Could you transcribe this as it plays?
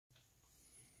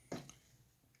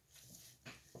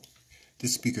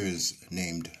This speaker is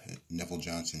named Neville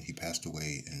Johnson. He passed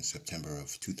away in September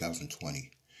of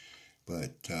 2020.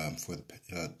 But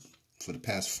for the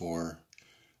past 4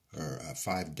 or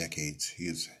 5 decades, he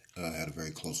has had a very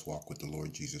close walk with the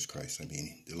Lord Jesus Christ. I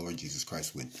mean, the Lord Jesus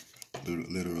Christ would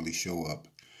literally show up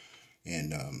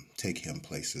and take him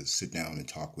places, sit down and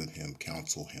talk with him,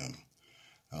 counsel him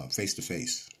face to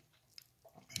face.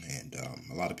 And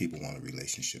a lot of people want a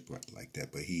relationship like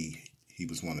that, but he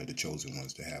was one of the chosen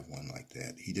ones to have one like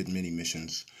that. He did many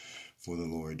missions for the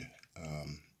Lord.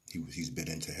 He's been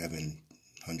into heaven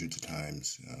hundreds of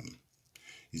times.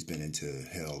 He's been into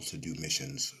hell to do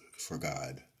missions for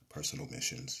God, personal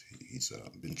missions. He's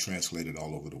been translated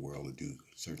all over the world to do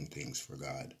certain things for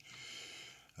God.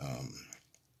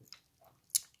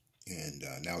 And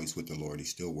now he's with the Lord. He's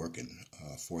still working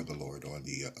for the Lord on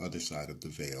the other side of the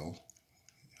veil,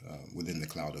 within the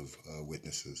cloud of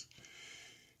witnesses.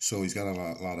 So he's got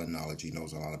a lot of knowledge. He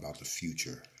knows a lot about the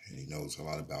future, and he knows a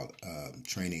lot about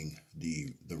training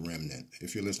the remnant.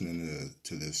 If you're listening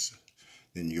to this,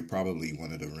 then you're probably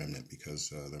one of the remnant, because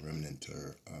the remnant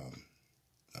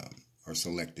are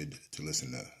selected to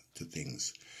listen to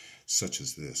things such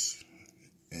as this.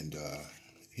 And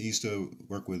he used to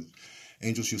work with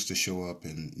angels. Used to show up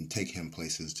and take him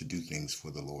places to do things for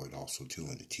the Lord also too,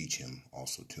 and to teach him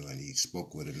also too. And he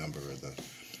spoke with a number of the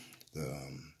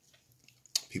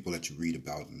people that you read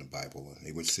about in the Bible, and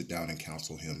they would sit down and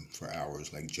counsel him for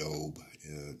hours, like Job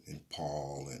and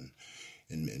Paul and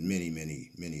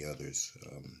many others,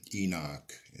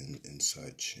 Enoch and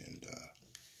such. And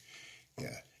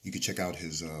yeah, you can check out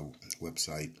his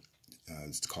website.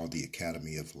 It's called the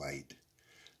Academy of Light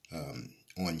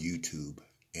on YouTube,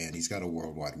 and he's got a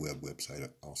World Wide Web website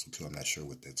also too. I'm not sure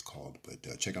what that's called,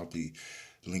 but check out the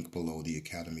link below, the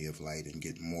Academy of Light, and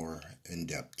get more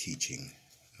in-depth teaching.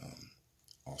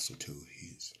 Also too,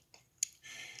 he's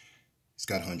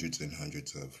got hundreds and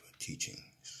hundreds of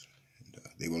teachings, and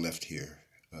they were left here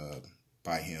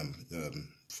by him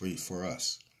for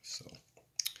us. So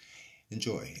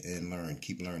enjoy and learn,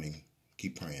 keep learning,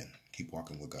 keep praying, keep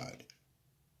walking with God.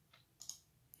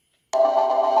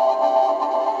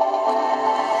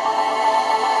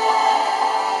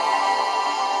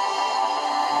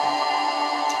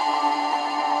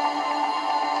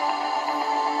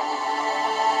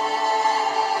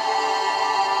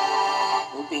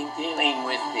 Dealing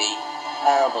with the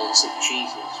parables of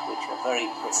Jesus, which are very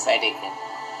prophetic, and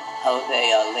how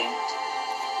they are linked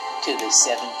to the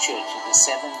 7 churches. The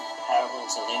 7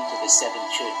 parables are linked to the 7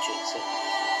 churches,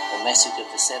 and the message of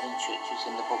the 7 churches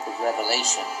in the book of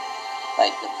Revelation,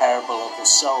 like the parable of the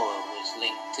sower was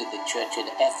linked to the church at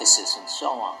Ephesus and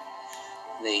so on.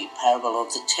 The parable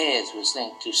of the tares was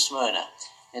linked to Smyrna.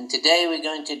 And today we're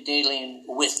going to deal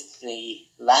with the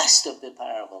last of the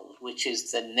parables, which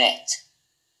is the net,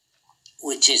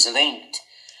 which is linked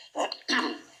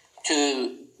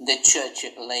to the church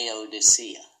at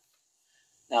Laodicea.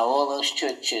 Now, all those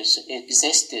churches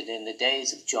existed in the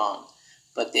days of John,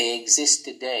 but they exist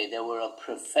today. They were a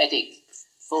prophetic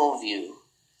foreview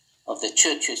of the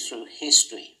churches through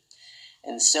history.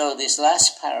 And so this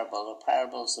last parable, or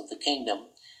parables of the kingdom,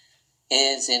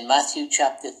 is in Matthew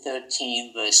chapter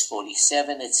 13, verse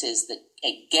 47. It says that,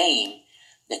 again,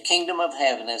 the kingdom of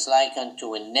heaven is like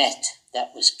unto a net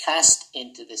that was cast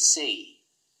into the sea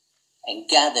and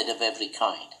gathered of every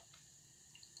kind,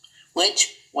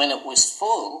 which, when it was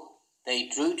full, they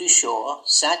drew to shore,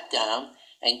 sat down,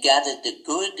 and gathered the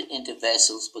good into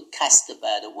vessels, but cast the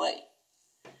bad away.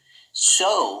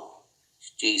 So,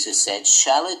 Jesus said,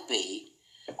 shall it be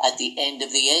at the end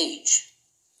of the age.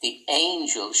 The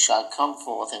angels shall come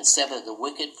forth and sever the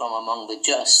wicked from among the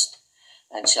just,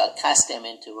 and shall cast them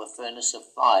into a furnace of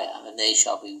fire, and they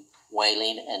shall be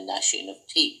wailing and gnashing of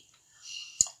teeth.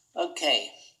 Okay,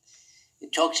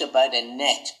 it talks about a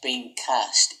net being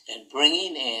cast and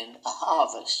bringing in a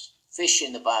harvest. Fish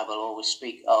in the Bible always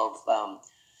speak of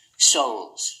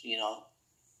souls. You know,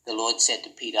 the Lord said to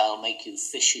Peter, I'll make you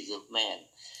fishers of men.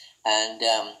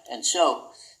 And so,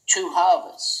 2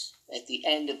 harvests at the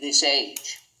end of this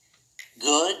age.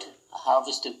 Good, a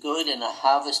harvest of good, and a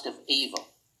harvest of evil.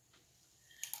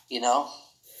 You know,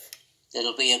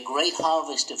 there'll be a great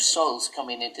harvest of souls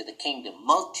coming into the kingdom.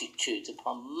 Multitudes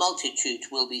upon multitudes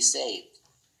will be saved.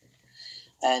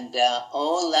 And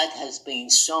all that has been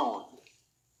sown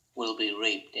will be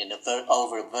reaped in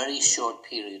over a very short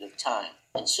period of time.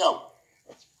 And so,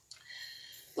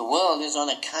 the world is on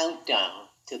a countdown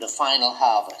to the final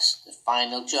harvest, the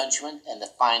final judgment and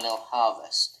the final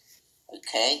harvest.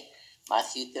 Okay?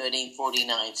 Matthew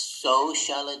 13:49, so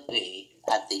shall it be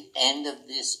at the end of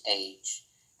this age.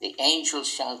 The angels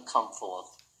shall come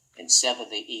forth and sever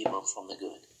the evil from the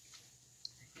good.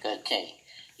 Okay.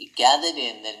 He gathered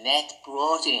in, the net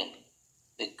brought in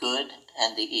the good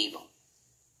and the evil.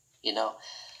 You know,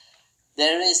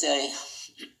 there is a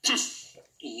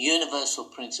universal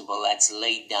principle that's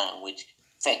laid down which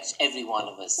affects every one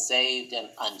of us, saved and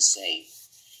unsaved.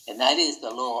 And that is the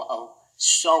law of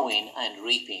sowing and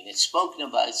reaping. It's spoken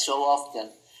about so often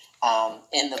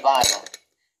in the Bible.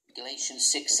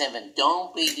 Galatians 6:7,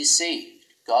 don't be deceived.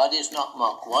 God is not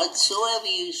mocked. Whatsoever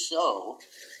you sow,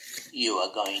 you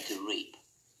are going to reap.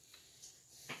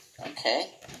 Okay?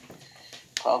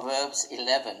 Proverbs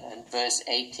 11 and verse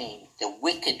 18. The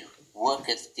wicked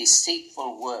worketh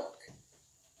deceitful work,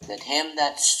 that him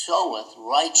that soweth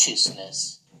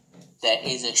righteousness, there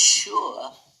is a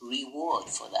sure reward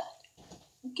for that.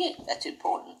 Okay, that's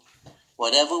important.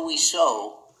 Whatever we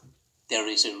sow, there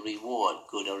is a reward,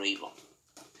 good or evil.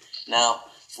 Now,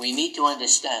 we need to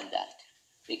understand that,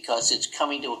 because it's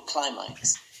coming to a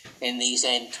climax in these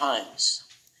end times.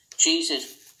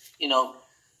 Jesus,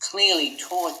 clearly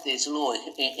taught this law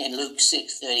in Luke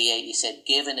 6:38. He said,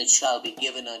 give and it shall be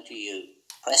given unto you.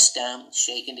 Pressed down,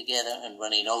 shaken together, and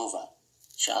running over,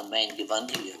 shall men give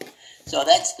unto you. So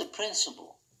that's the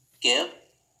principle. Give,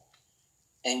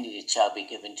 and it shall be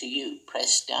given to you.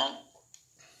 Pressed down,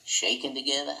 shaken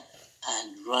together,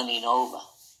 and running over.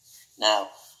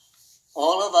 Now,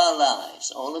 all of our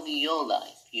lives, all of your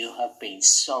life, you have been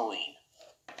sowing.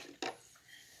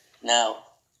 Now,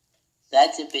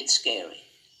 that's a bit scary.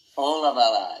 All of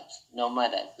our lives, no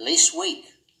matter, this week,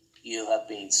 you have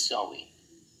been sowing.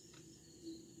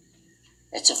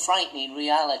 It's a frightening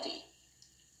reality.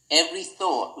 Every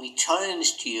thought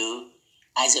returns to you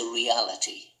as a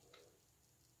reality.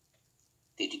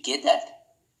 Did you get that?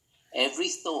 Every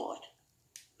thought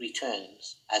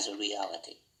returns as a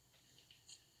reality.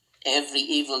 Every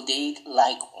evil deed,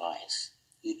 likewise.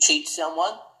 You cheat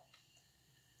someone,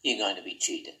 you're going to be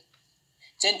cheated.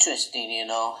 It's interesting,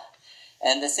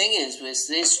 And the thing is, with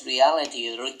this reality,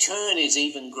 the return is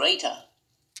even greater.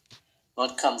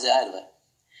 What comes out of it?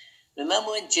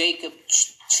 Remember when Jacob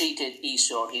cheated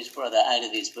Esau, his brother, out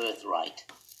of his birthright?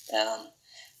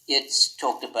 It's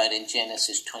talked about in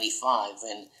Genesis 25.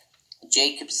 And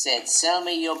Jacob said, sell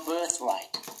me your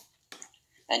birthright.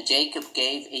 And Jacob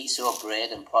gave Esau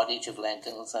bread and pottage of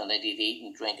lentils, and they did eat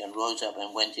and drink, and rose up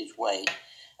and went his way.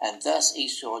 And thus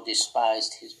Esau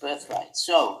despised his birthright.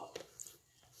 So,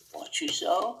 what you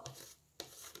sow,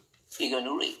 you're going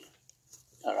to reap.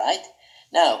 All right?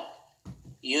 Now,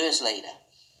 years later,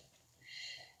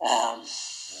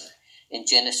 in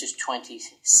Genesis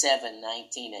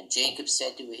 27:19, and Jacob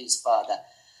said to his father,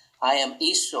 I am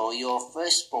Esau, your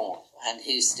firstborn, and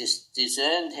he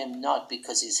discerned him not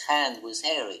because his hand was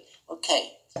hairy.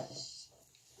 Okay,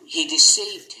 he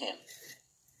deceived him.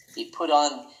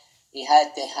 He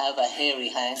had to have a hairy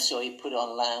hand, so he put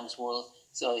on lamb's wool.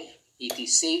 So he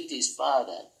deceived his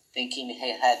father, thinking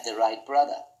he had the right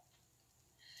brother.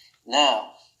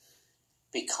 Now,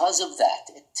 because of that,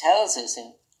 it tells us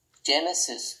in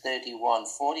Genesis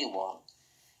 31:41,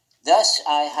 thus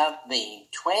I have been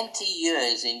 20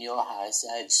 years in your house.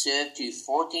 I have served you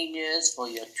 14 years for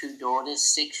your 2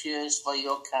 daughters, 6 years for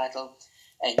your cattle,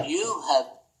 and you have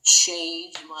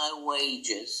changed my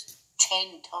wages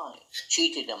 10 times.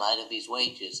 Cheated him out of his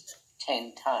wages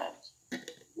 10 times.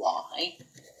 Why?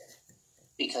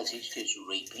 Because he's just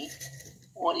reaping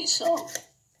what he sowed.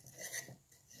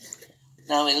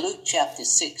 Now in Luke chapter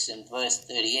 6 and verse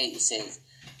 38 it says,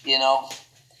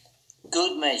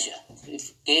 good measure,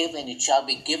 if give and it shall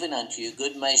be given unto you,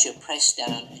 good measure pressed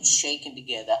down and shaken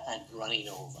together and running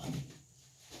over.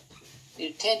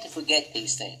 You tend to forget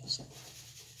these things.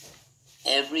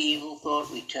 Every evil thought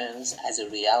returns as a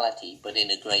reality, but in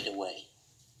a greater way.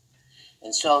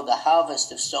 And so the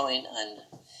harvest of sowing and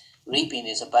reaping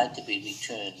is about to be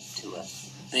returned to us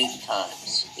big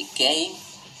times. Again,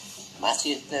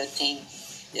 Matthew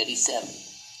 47.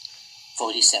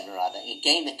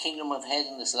 Again, the kingdom of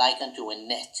heaven is like unto a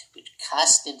net, which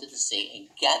cast into the sea and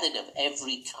gathered of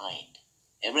every kind.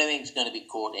 Everything's going to be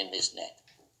caught in this net.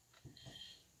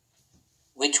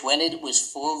 Which when it was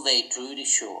full, they drew to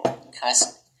shore,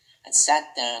 cast and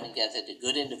sat down and gathered the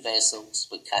good into vessels,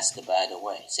 but cast the bad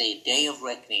away. Say, a day of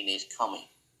reckoning is coming,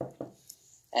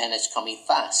 and it's coming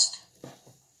fast.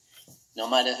 No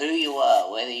matter who you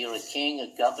are, whether you're a king, a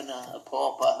governor, a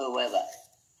pauper, whoever,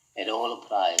 it all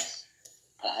applies.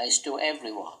 Applies to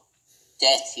everyone.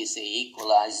 Death, you see,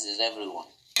 equalizes everyone.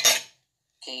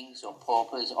 Kings or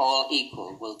paupers, all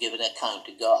equal, will give an account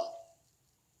to God.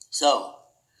 So,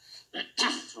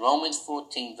 Romans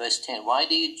 14 verse 10, why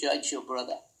do you judge your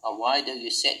brother? Or why do you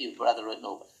set your brother at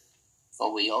naught?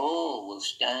 For we all will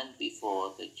stand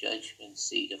before the judgment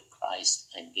seat of Christ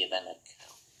and give an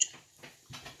account.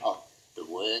 of the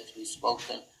words we've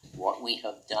spoken, what we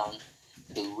have done,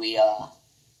 who we are.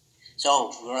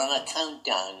 So we're on a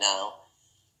countdown now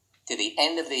to the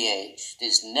end of the age.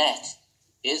 This net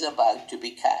is about to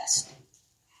be cast.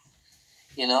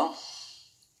 You know,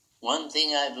 one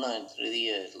thing I've learned through the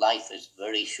years, life is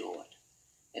very short,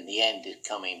 and the end is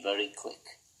coming very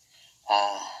quick.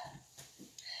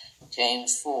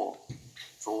 James 4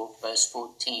 verse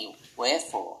 14,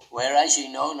 wherefore, whereas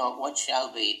you know not what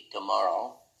shall be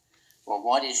tomorrow, or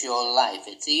what is your life,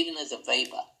 it's even as a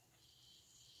vapor,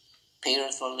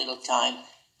 appeareth for a little time,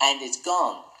 and it's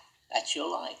gone. That's your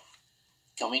life,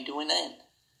 coming to an end.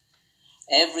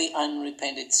 Every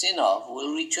unrepented sin of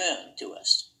will return to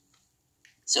us.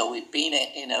 So we've been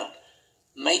in a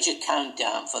major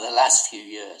countdown for the last few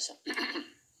years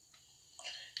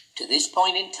to this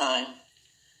point in time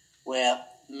where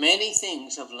many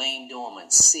things have lain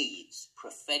dormant, seeds,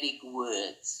 prophetic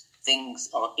words, things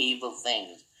or evil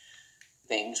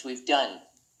things we've done,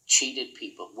 cheated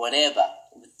people, whatever.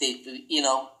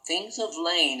 Things have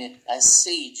lain as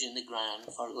seeds in the ground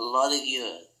for a lot of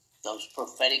years. Those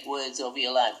prophetic words over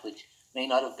your life, which may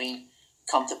not have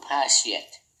come to pass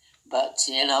yet. But,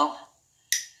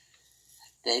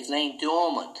 they've lain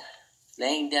dormant,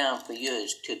 laying down for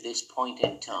years to this point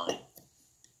in time,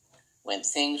 when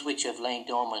things which have lain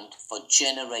dormant for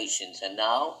generations are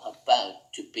now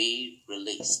about to be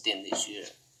released in this year.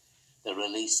 The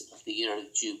release of the year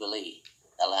of Jubilee,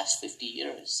 the last 50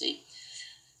 years, see?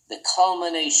 The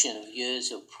culmination of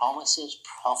years of promises,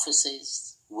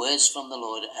 prophecies, words from the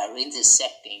Lord are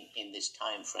intersecting in this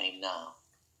time frame now.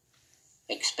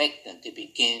 Expect them to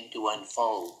begin to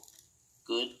unfold,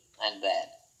 good and bad,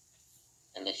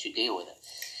 unless you deal with it.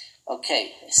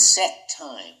 Okay, a set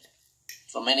time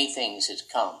for many things has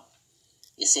come.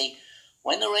 You see,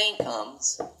 when the rain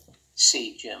comes,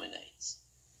 seed germinates.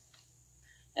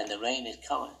 And the rain is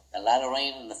coming. The latter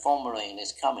rain and the former rain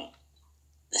is coming.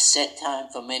 The set time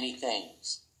for many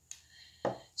things.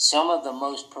 Some of the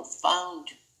most profound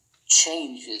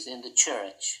changes in the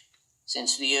church,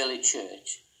 since the early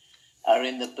church, are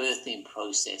in the birthing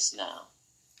process now.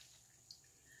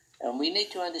 And we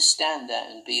need to understand that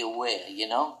and be aware,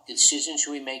 decisions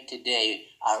we make today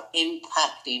are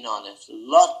impacting on us a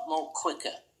lot more quicker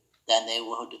than they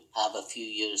would have a few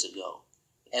years ago.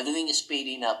 Everything is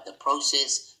speeding up. The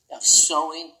process of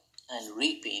sowing and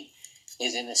reaping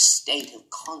is in a state of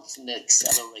constant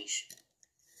acceleration.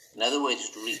 In other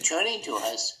words, returning to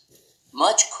us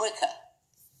much quicker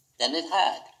than it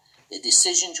had. The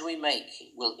decisions we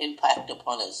make will impact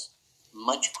upon us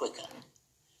much quicker.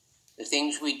 The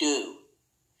things we do,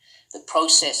 the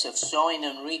process of sowing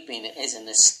and reaping is in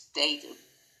a state of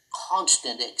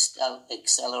constant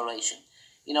acceleration.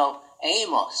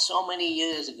 Amos, so many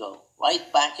years ago,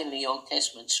 right back in the Old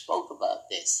Testament, spoke about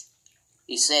this.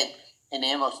 He said in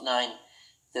Amos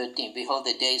 9:13, behold,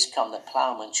 the days come, the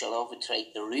plowman shall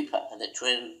overtake the reaper, and the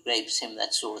treader of grapes him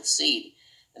that soweth seed.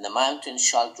 And the mountains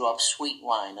shall drop sweet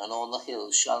wine, and all the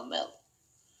hills shall melt.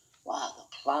 Wow, the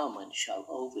plowman shall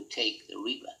overtake the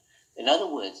reaper. In other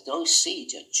words, those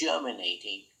seeds are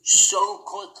germinating so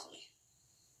quickly,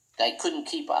 they couldn't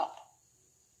keep up.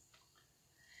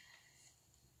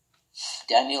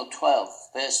 Daniel 12,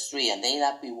 verse 3, and they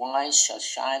that be wise shall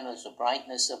shine as the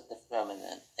brightness of the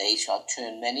firmament. They shall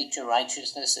turn many to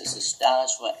righteousness as the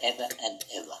stars forever and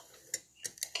ever.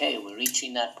 Okay, we're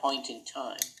reaching that point in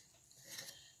time.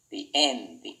 The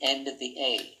end of the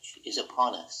age is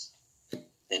upon us.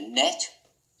 The net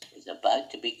is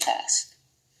about to be cast.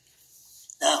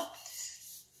 Now,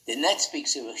 the net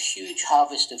speaks of a huge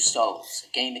harvest of souls.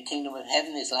 Again, the kingdom of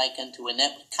heaven is like unto a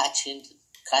net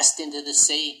cast into the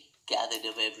sea, gathered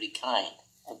of every kind.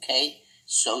 Okay?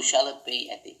 So shall it be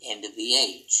at the end of the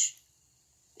age.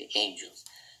 The angels.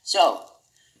 So,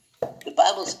 the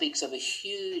Bible speaks of a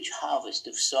huge harvest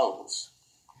of souls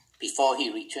before he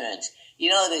returns.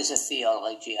 There's a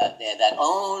theology out there that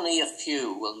only a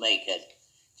few will make it.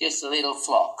 Just a little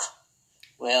flock.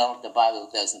 Well, the Bible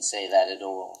doesn't say that at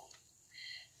all.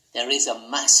 There is a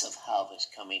massive harvest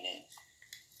coming in.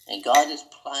 And God has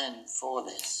planned for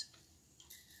this.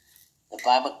 The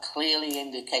Bible clearly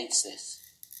indicates this.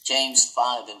 James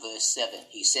 5 and verse 7,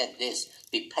 he said this,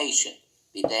 be patient,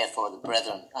 be therefore the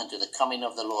brethren unto the coming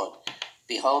of the Lord.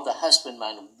 Behold, the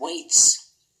husbandman waits.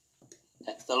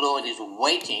 That the Lord is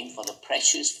waiting for the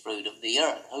precious fruit of the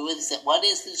earth. Who is it? What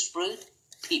is this fruit?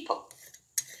 People.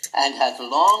 And hath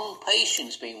long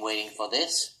patience been waiting for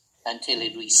this until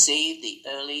it received the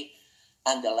early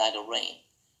and the latter rain.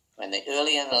 When the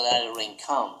early and the latter rain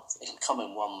comes, it'll come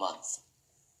in 1 month.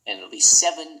 And it'll be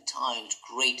 7 times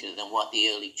greater than what the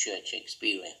early church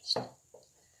experienced.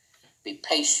 Be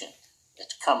patient.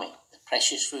 that's coming, the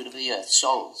precious fruit of the earth,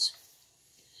 souls.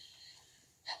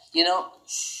 You know,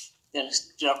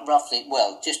 there's roughly,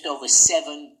 just over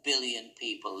 7 billion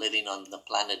people living on the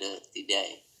planet Earth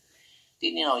today.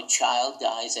 Didn't you know a child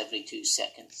dies every 2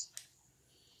 seconds?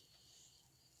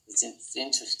 It's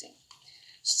interesting.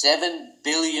 7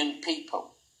 billion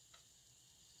people.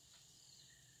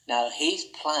 Now, he's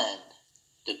planned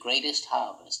the greatest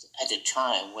harvest at a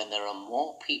time when there are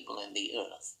more people in the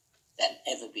earth than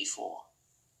ever before.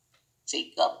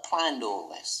 See, God planned all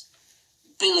this.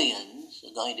 Billions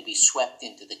are going to be swept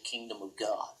into the kingdom of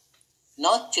God.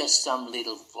 Not just some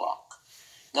little flock.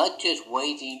 Not just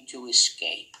waiting to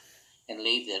escape and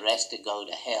leave the rest to go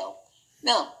to hell.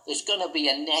 No, there's going to be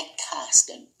a net cast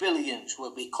and billions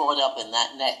will be caught up in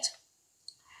that net.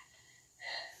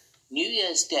 New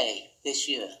Year's Day this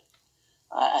year,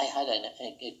 I had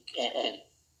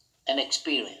an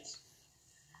experience.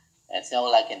 That's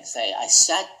all I can say. I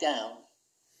sat down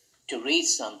to read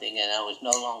something and I was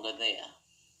no longer there.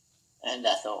 And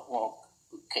I thought, well,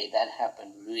 okay, that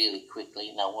happened really quickly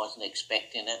and I wasn't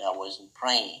expecting it. I wasn't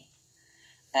praying.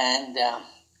 And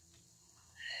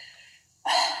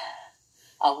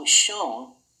I was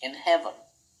shown in heaven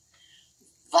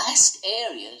vast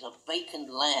areas of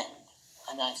vacant land.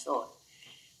 And I thought,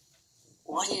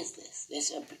 what is this?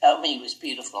 It was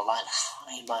beautiful land,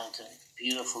 high mountains,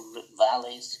 beautiful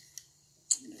valleys,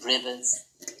 rivers,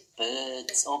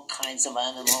 birds, all kinds of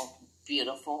animals,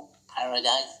 beautiful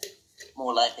paradise,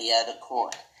 more like the outer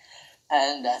court.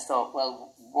 And I thought,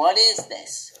 well, what is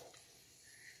this?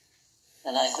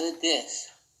 And I heard this.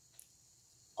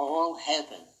 All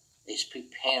heaven is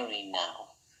preparing now.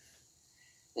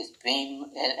 There's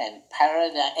been, and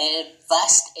paradise,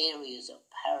 vast areas of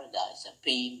paradise are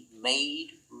being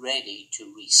made ready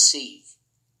to receive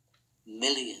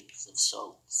millions of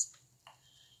souls.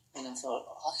 And I thought,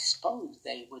 I suppose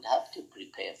they would have to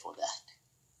prepare for that.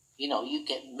 You know, you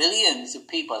get millions of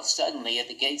people suddenly at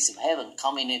the gates of heaven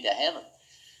coming into heaven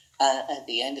at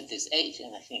the end of this age.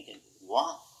 And I'm thinking,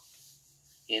 wow,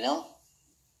 you know,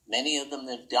 many of them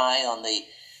that die on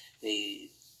the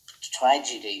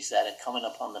tragedies that are coming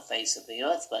upon the face of the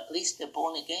earth, but at least they're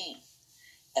born again.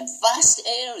 And vast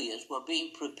areas were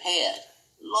being prepared.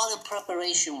 A lot of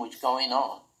preparation was going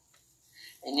on.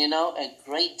 And you know, a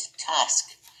great task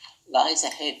lies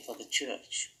ahead for the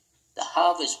church. The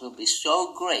harvest will be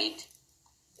so great,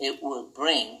 it will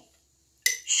bring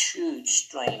huge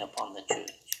strain upon the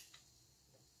church.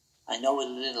 I know a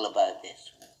little about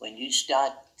this. When you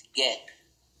start to get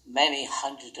many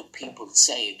hundreds of people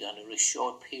saved under a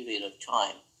short period of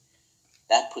time,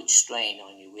 that puts strain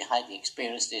on you. We had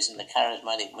experienced this in the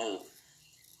charismatic move.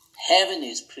 Heaven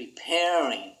is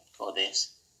preparing for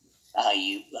this. Are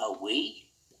we?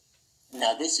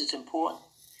 Now this is important.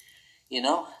 You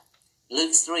know,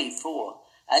 Luke 3:4,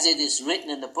 as it is written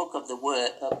in the book of the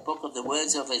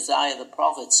words of Isaiah the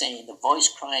prophet, saying, the voice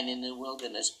crying in the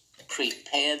wilderness,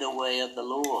 prepare the way of the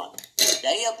Lord.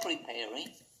 They are preparing.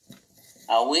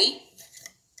 Are we?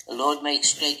 The Lord makes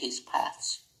straight his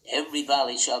paths. Every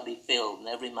valley shall be filled, and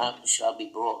every mountain shall be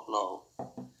brought low.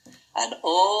 And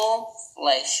all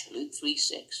flesh, Luke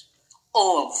 3:6,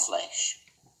 all flesh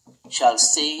shall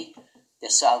see the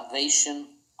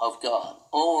salvation of God.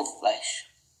 All flesh.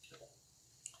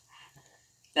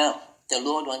 Now, the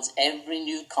Lord wants every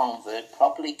new convert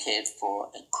properly cared for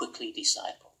and quickly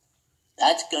discipled.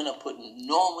 That's going to put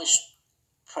enormous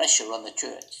pressure on the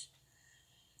church.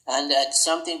 And that's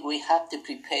something we have to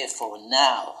prepare for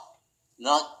now,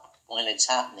 not when it's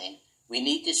happening. We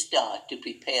need to start to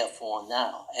prepare for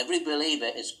now. Every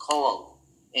believer is called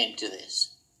into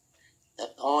this in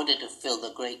order to fill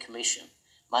the Great Commission.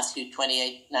 Matthew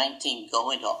 28:19, go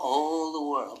into all the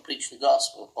world, preach the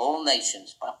gospel, all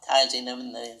nations, baptizing them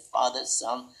in the name of the Father,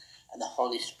 Son, and the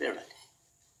Holy Spirit.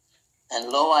 And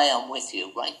lo, I am with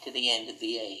you right to the end of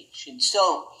the age. And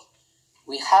so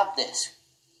we have this,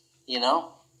 you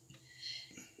know.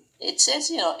 It says,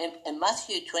 you know, in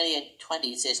Matthew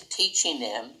 28:20, it says, teaching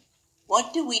them.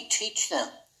 What do we teach them?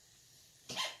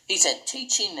 He said,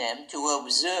 teaching them to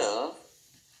observe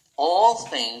all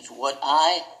things what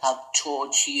I have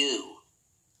taught you.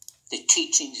 The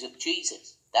teachings of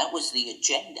Jesus. That was the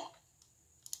agenda.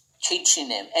 Teaching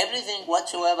them everything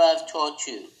whatsoever I've taught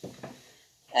you.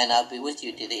 And I'll be with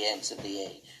you to the ends of the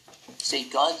age. See,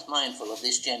 God's mindful of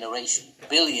this generation.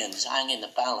 Billions hang in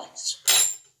the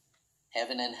balance.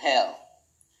 Heaven and hell.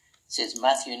 It says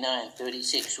Matthew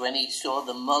 9:36, when he saw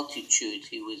the multitude,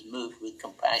 he was moved with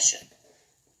compassion.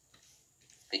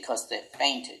 Because they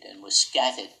fainted and were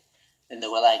scattered. And they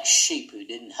were like sheep who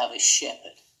didn't have a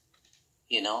shepherd.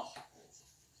 You know?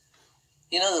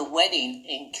 You know the wedding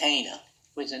in Cana.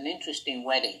 was an interesting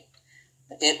wedding.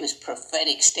 It was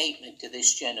prophetic statement to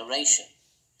this generation.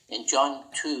 In John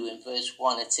 2, in verse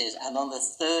 1, it says, and on the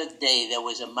third day there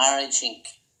was a marriage in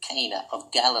Cana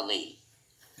of Galilee.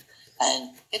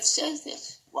 And it says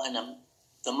this, when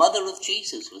the mother of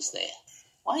Jesus was there.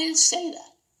 Why did it say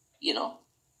that? You know?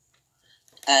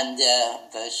 And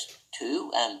verse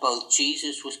 2, and both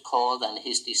Jesus was called and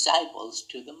his disciples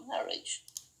to the marriage.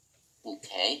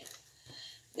 Okay.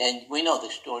 And we know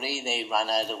the story. They ran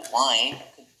out of wine.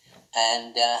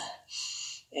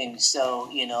 And so,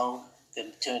 you know, they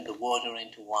turned the water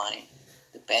into wine.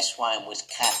 The best wine was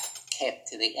kept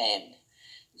to the end.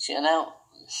 So, you know,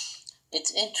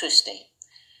 it's interesting.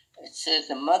 It says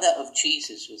the mother of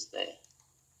Jesus was there.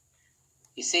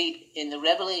 You see, in the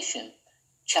Revelation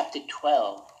chapter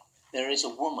 12, there is a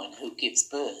woman who gives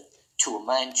birth to a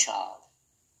man-child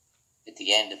at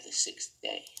the end of the 6th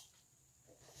day.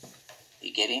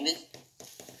 You getting this?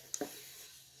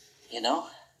 You know?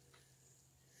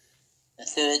 The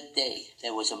third day,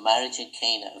 there was a marriage in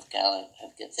Cana of Galilee.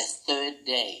 The third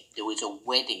day, there was a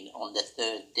wedding on the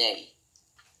third day.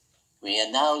 We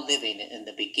are now living in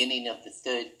the beginning of the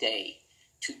third day.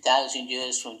 2,000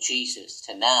 years from Jesus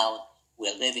to now,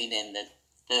 we're living in the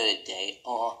third day,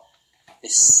 or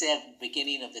the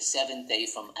beginning of the 7th day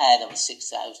from Adam,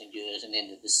 6,000 years, and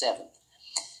into the 7th.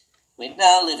 We're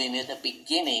now living at the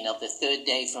beginning of the third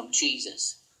day from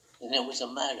Jesus. And there was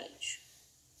a marriage.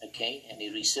 Okay? And he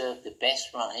reserved the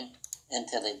best wine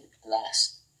until the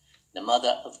last. The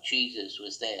mother of Jesus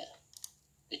was there.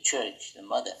 The church, the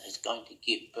mother, is going to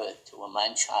give birth to a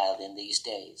man-child in these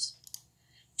days.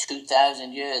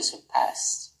 2,000 years have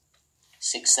passed.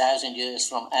 6,000 years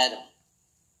from Adam.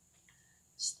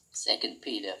 2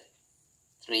 Peter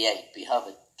 3:8.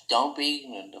 Beloved, don't be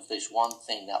ignorant of this one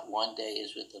thing, that one day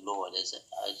is with the Lord as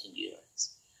 1,000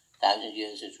 years. 1,000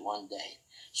 years is one day.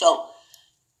 So,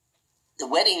 the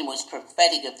wedding was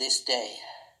prophetic of this day.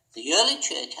 The early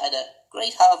church had a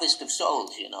great harvest of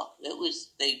souls, you know.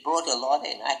 They brought a lot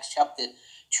in. Acts chapter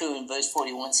 2 and verse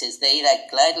 41 says, they that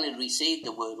gladly received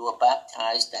the word were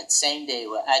baptized. That same day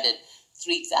were added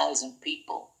 3,000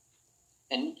 people.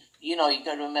 And, you know, you've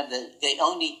got to remember that they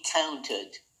only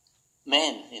counted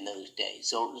men in those days.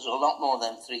 So it was a lot more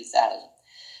than 3,000.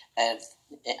 And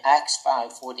Acts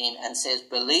 5:14 and says,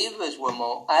 believers were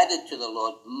more added to the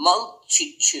Lord,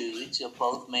 multitudes of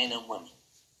both men and women.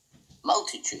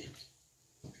 Multitudes.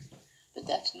 But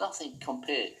that's nothing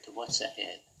compared to what's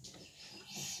ahead.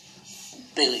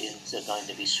 Billions are going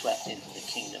to be swept into the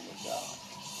kingdom of God.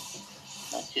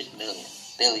 Not just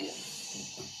millions, billions.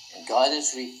 And God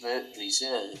has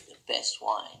reserved the best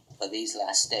wine for these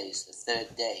last days, the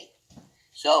third day.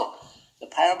 So, the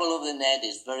parable of the net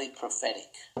is very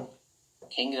prophetic.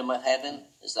 Kingdom of heaven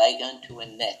is like unto a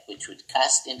net which was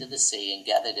cast into the sea and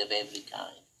gathered of every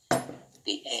kind.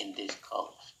 The end is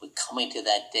close. We're coming to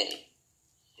that day.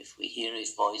 If we hear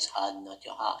his voice, harden not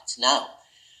your hearts. Now,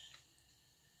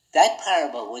 that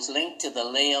parable was linked to the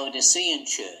Laodicean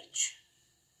church.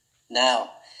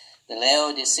 Now, the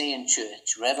Laodicean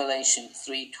church, Revelation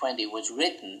 3:20, was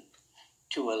written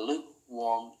to a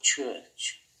lukewarm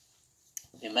church.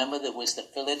 Remember, there was the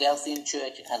Philadelphian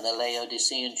church and the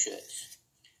Laodicean church.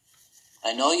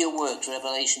 I know your works,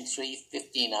 Revelation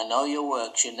 3:15. I know your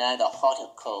works, you're neither hot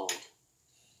or cold.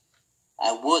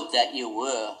 I would that you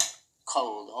were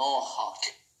cold or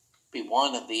hot, be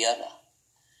one or the other.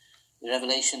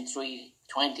 Revelation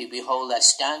 3:20, behold, I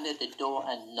stand at the door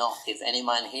and knock. If any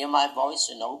man hear my voice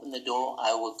and open the door,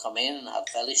 I will come in and have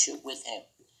fellowship with him.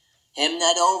 Him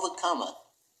that overcometh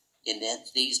in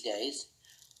these days,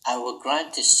 I will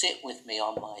grant to sit with me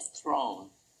on my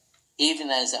throne, even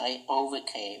as I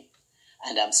overcame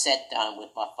and am set down with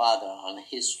my Father on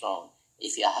his throne.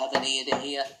 If you have an ear to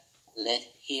hear, let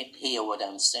him hear what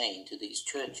I'm saying to these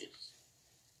churches.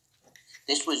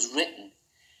 This was written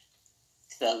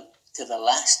to the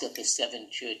last of the 7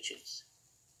 churches.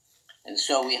 And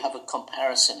so we have a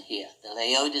comparison here. The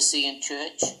Laodicean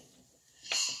church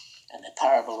and the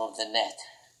parable of the net.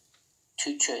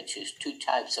 2 churches, 2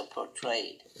 types are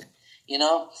portrayed. You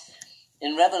know,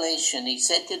 in Revelation, he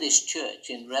said to this church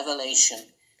in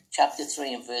Revelation chapter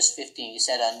 3 and verse 15, he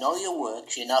said, I know your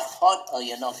works, you're not hot or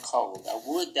you're not cold. I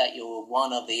would that you were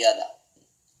one or the other.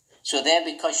 So then,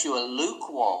 because you are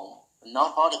lukewarm,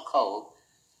 not hot or cold,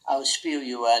 I will spew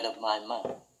you out of my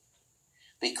mouth.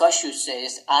 Because you say,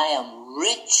 I am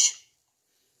rich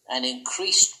and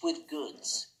increased with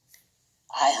goods.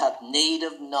 I have need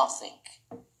of nothing.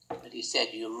 But he said,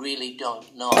 you really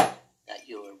don't know that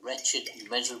you are wretched,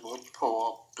 miserable,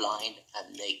 poor, blind,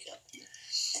 and naked.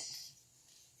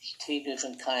 3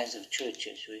 different kinds of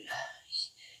churches.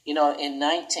 You know, in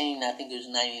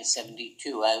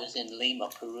 1972, I was in Lima,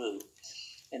 Peru,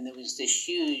 and there was this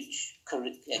huge,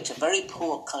 it's a very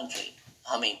poor country.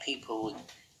 I mean, people would,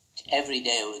 every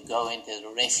day would go into the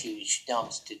refuge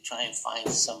dumps to try and find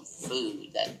some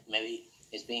food that maybe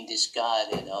is being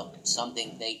discarded or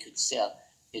something they could sell.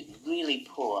 It's really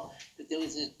poor. But there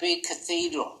was this big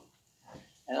cathedral.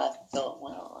 And I thought,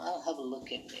 well, I'll have a look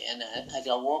in there. And as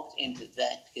I walked into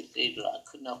that cathedral, I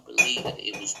could not believe it.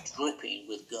 It was dripping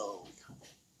with gold.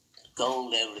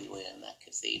 Gold everywhere in that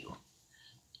cathedral.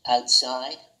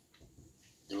 Outside,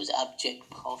 there was abject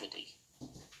poverty.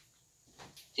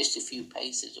 Just a few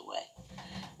paces away.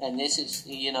 And this is,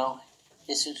 you know,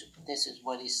 this is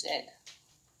what he said.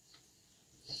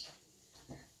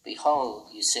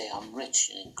 Behold, you say, I'm rich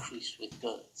and increased with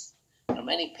goods. There are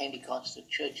many Pentecostal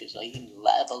churches are even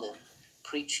leveling,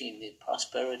 preaching the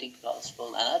prosperity gospel,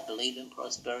 and I believe in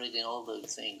prosperity and all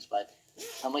those things, but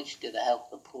how much do they help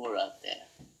the poor out there?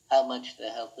 How much do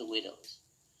they help the widows?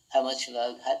 How much do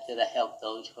they help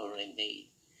those who are in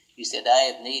need? You said,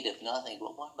 I have need of nothing,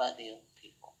 but what about the other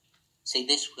people? See,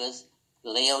 this was the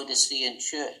Laodicean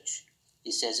church.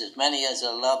 He says, as many as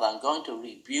I love, I'm going to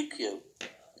rebuke you.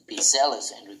 Be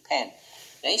zealous and repent.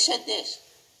 They said this.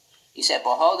 He said,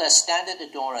 behold, I stand at the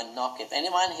door and knock. If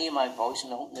anyone hear my voice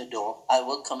and open the door, I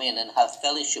will come in and have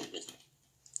fellowship with him.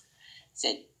 He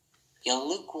said, you're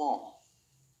lukewarm.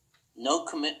 No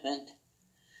commitment,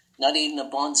 not even a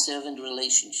bond-servant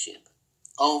relationship.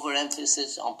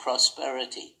 Overemphasis on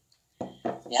prosperity.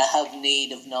 You have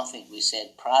need of nothing, we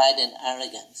said. Pride and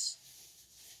arrogance.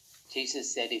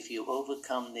 Jesus said, if you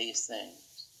overcome these things,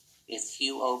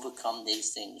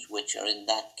 which are in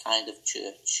that kind of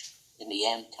church, in the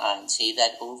end times, he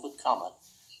that overcometh,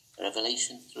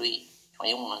 Revelation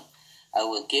 3:21, I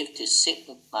will give to sit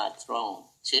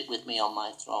with me on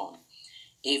my throne,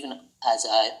 even as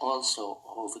I also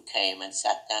overcame and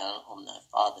sat down on my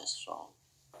Father's throne,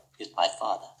 with my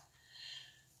Father.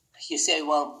 You say,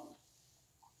 well,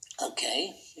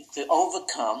 okay, to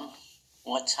overcome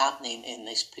what's happening in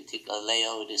this particular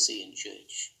Laodicean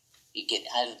church, you get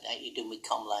out of that, you do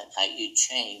become like that, you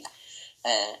change,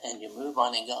 and you move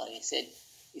on in God. He said,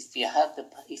 if you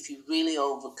really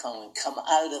overcome and come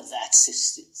out of that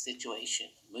situation,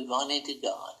 move on into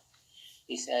God.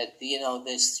 He said, you know,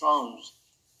 there's thrones.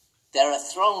 There are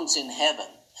thrones in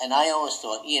heaven. And I always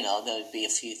thought, you know, there would be a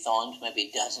few thrones, maybe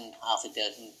a dozen, half a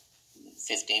dozen,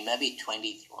 15, maybe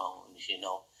 20 thrones, you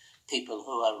know, people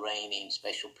who are reigning,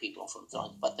 special people from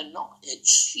thrones. But they're not.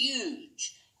 It's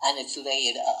huge, and it's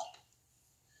laid up.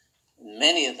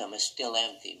 Many of them are still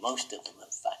empty. Most of them,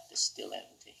 in fact, are still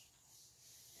empty.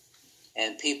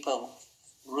 And people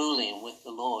ruling with the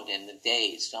Lord in the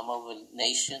days, some over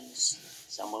nations,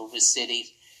 some over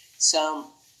cities,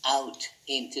 some out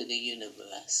into the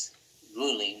universe,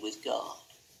 ruling with God.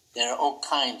 There are all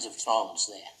kinds of thrones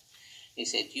there. He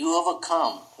said, you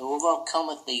overcome, who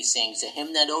overcometh these things, to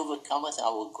him that overcometh I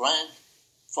will grant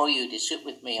for you to sit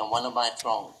with me on one of my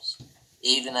thrones,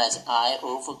 even as I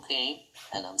overcame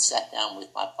and am sat down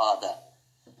with my Father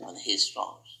on his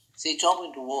thrones. See, it's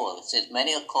open to all. It says,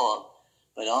 many are called,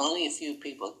 but only a few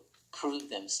people prove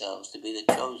themselves to be the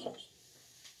chosen.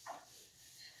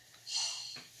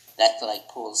 That's like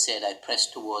Paul said, I press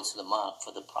towards the mark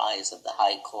for the prize of the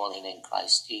high calling in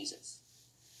Christ Jesus.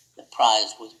 The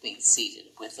prize was being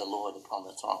seated with the Lord upon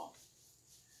the throne.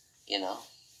 You know,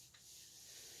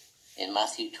 in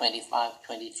Matthew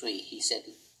 25:23, he said,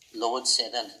 the Lord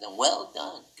said unto them, well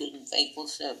done, good and faithful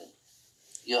servant.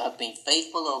 You have been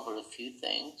faithful over a few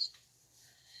things.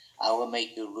 I will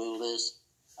make you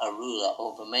a ruler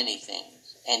over many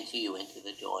things. Enter you into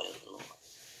the joy of the Lord.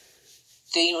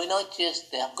 See,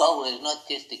 the goal is not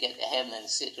just to get to heaven and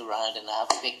sit around and have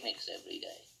picnics every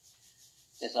day.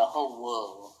 There's a whole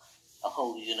world, a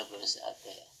whole universe out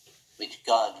there, which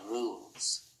God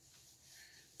rules.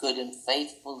 Good and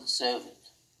faithful servant.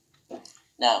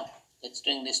 Now, let's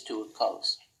bring this to a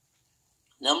close.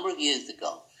 A number of years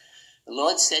ago, the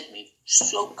Lord said to me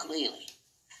so clearly,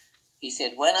 he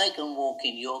said, when I can walk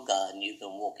in your garden, you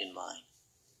can walk in mine.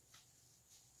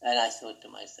 And I thought to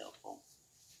myself, well,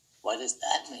 what does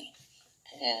that mean?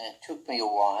 And it took me a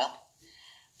while.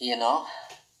 You know,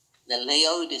 the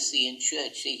Laodicean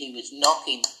church, see, he was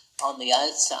knocking on the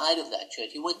outside of that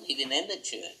church. He wasn't even in the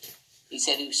church. He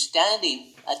said he was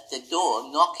standing at the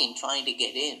door, knocking, trying to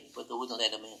get in, but they wouldn't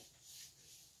let him in.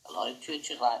 A lot of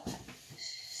churches like that.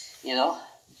 You know?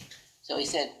 So he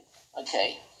said,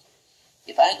 okay,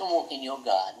 if I can walk in your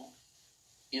garden,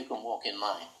 you can walk in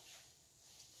mine.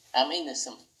 I mean, there's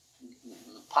some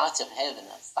parts of heaven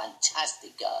are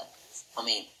fantastic, God. I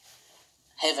mean,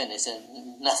 heaven is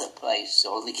another place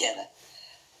altogether.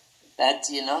 That,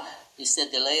 he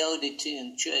said the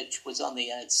Laodicean church was on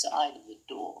the outside of the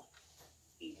door.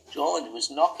 John was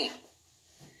knocking.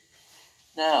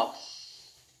 Now,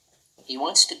 he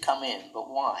wants to come in, but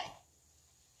why?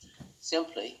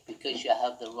 Simply because you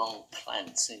have the wrong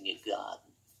plants in your garden.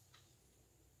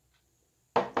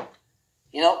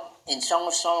 In Song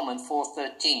of Solomon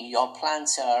 4:13, your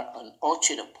plants are an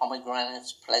orchard of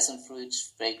pomegranates, pleasant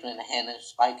fruits, fragrant henna,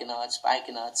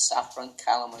 spikenard, saffron,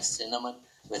 calamus, cinnamon,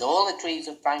 with all the trees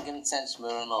of frankincense,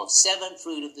 myrrh, and myrrh, 7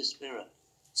 fruit of the Spirit.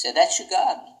 So that's your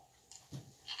garden.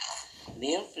 And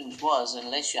the inference was,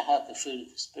 unless you have the fruit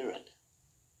of the Spirit,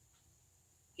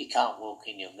 you can't walk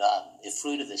in your garden. The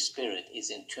fruit of the Spirit is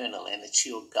internal, and it's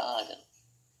your garden.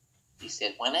 He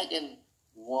said, when I can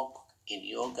walk in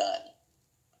your garden,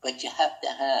 but you have to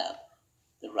have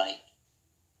the right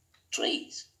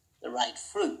trees, the right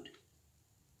fruit.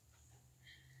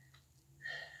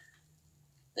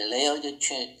 The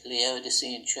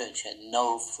Laodicean church had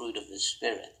no fruit of the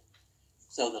Spirit,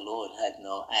 so the Lord had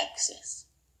no access.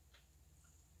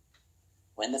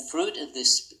 When the fruit of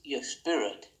your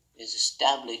Spirit is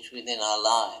established within our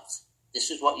lives,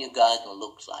 this is what your garden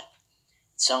looks like.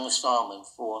 Song of Solomon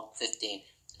 4:15.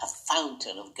 A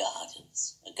fountain of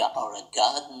gardens, or a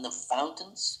garden of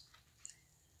fountains,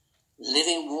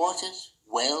 living waters,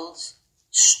 wells,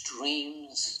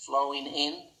 streams flowing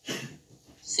in.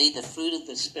 See, the fruit of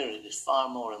the Spirit is far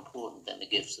more important than the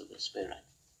gifts of the Spirit.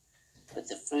 But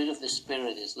the fruit of the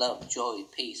Spirit is love, joy,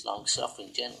 peace,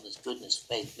 long-suffering, gentleness, goodness,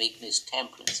 faith, meekness,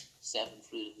 temperance, 7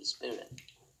 fruit of the Spirit.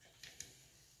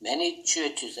 Many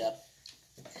churches are,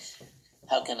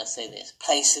 how can I say this,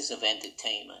 places of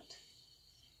entertainment,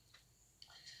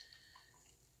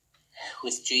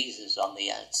 with Jesus on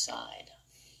the outside.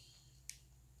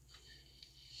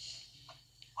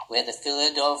 Where the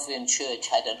Philadelphian church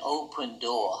had an open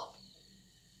door,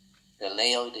 the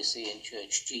Laodicean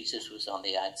church, Jesus was on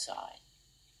the outside.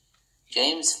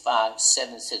 James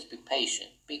 5:7 says, be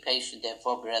patient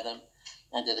therefore, brethren,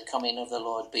 unto the coming of the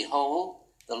Lord. Behold,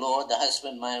 the Lord, the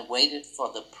husbandman, waited for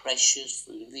the precious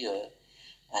fruit of the earth,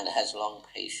 and has long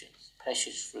patience.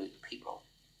 Precious fruit, people.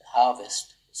 The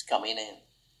harvest is coming in.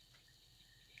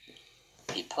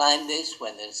 He planned this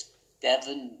when there's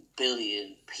 7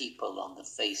 billion people on the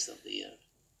face of the earth.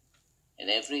 And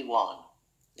every one,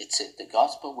 it's the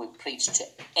gospel we preach to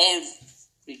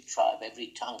every tribe,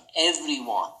 every tongue,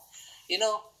 everyone.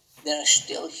 There are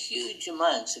still huge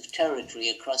amounts of territory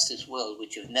across this world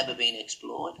which have never been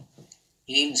explored.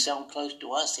 Even some close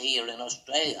to us here in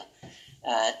Australia,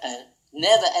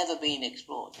 never ever been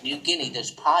explored. New Guinea,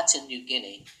 there's parts in New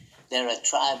Guinea. There are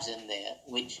tribes in there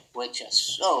which are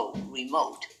so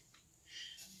remote.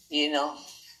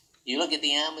 You look at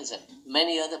the Amazon,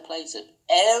 many other places.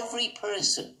 Every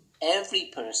person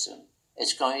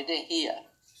is going to hear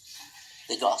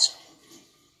the gospel.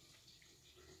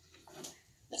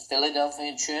 The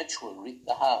Philadelphian church will reap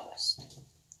the harvest.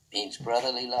 Means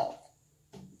brotherly love.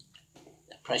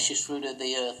 The precious fruit of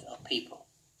the earth are people.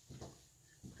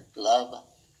 Love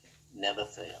never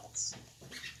fails.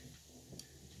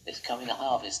 There's coming a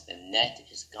harvest. The net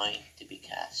is going to be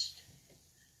cast.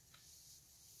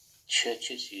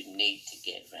 Churches, you need to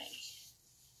get ready.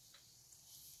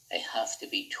 They have to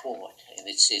be taught. And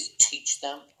it says, teach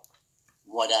them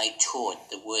what I taught.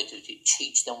 The word is to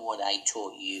teach them what I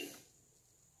taught you.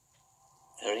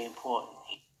 Very important.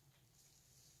 He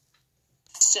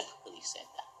specifically said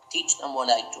that. Teach them what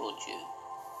I taught you.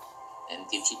 And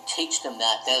if you teach them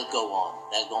that, they'll go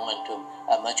on. They'll go on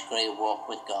to a much greater walk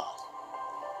with God.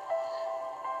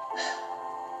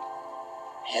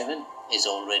 Heaven is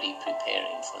already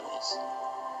preparing for this.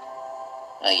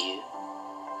 Are you?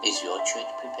 Is your church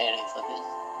preparing for this?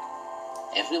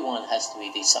 Everyone has to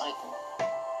be discipled,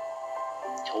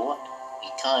 taught.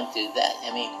 You can't do that.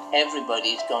 Everybody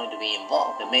is going to be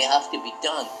involved. It may have to be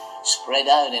done, spread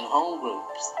out in home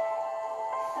groups.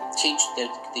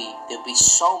 There'll be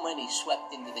so many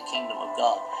swept into the kingdom of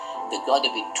God. They've got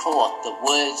to be taught the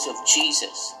words of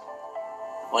Jesus.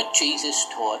 What Jesus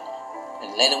taught,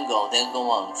 and let them go. They'll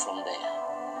go on from there.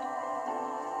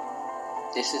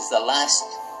 This is the last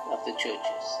of the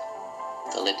churches.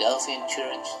 Philadelphian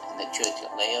church and the church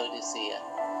of Laodicea,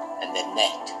 and the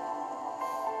net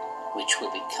which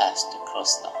will be cast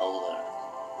across the whole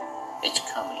earth. It's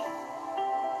coming.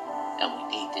 And we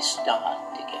need to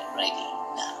start to get ready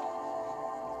now.